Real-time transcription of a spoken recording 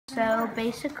So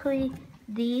basically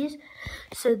this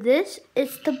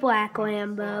is the black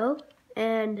Lambo,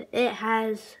 and it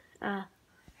has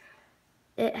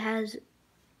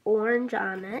orange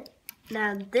on it.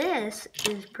 Now this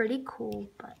is pretty cool,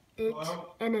 but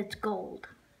it's gold,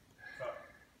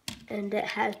 and it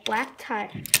has black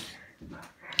tires,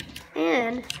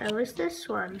 and so is this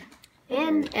one,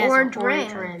 and orange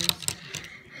rims.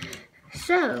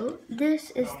 So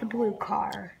this is the blue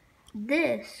car.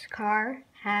 This car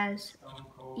has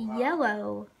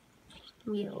yellow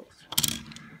wheels.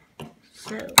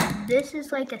 So this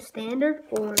is like a standard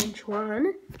orange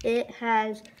one. It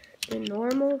has the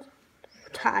normal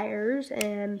tires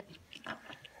and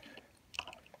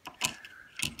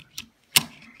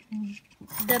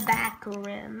the back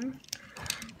rim.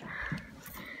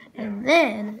 And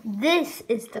then this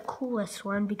is the coolest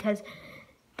one because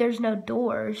there's no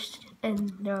doors,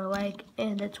 and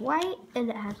and it's white, and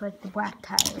it has like the black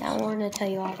tires. Now we're gonna tell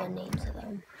you all the names of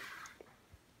them.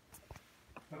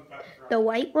 The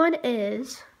white one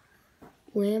is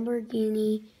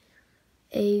Lamborghini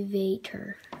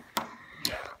Aviator.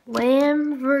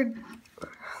 Lamborghini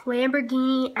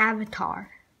Avatar.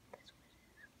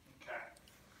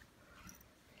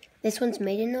 This one's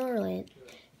made in Orlando.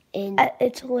 And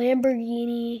it's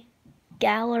Lamborghini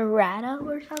Gallardo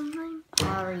or something.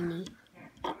 Gallerini.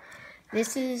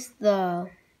 This is the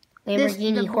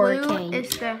Lamborghini Hurricane.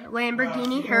 It's the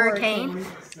Lamborghini Hurricane.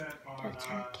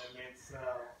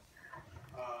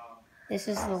 This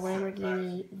is the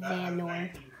Lamborghini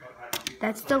Vanor.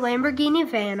 That's the Lamborghini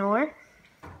Vanor.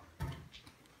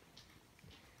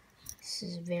 This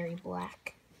is very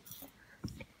black.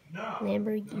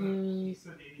 Lamborghini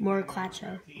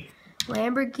Morclacho.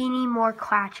 Lamborghini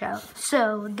Morclacho.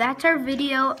 So that's our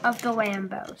video of the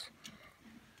Lambos.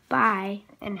 Bye,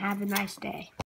 and have a nice day.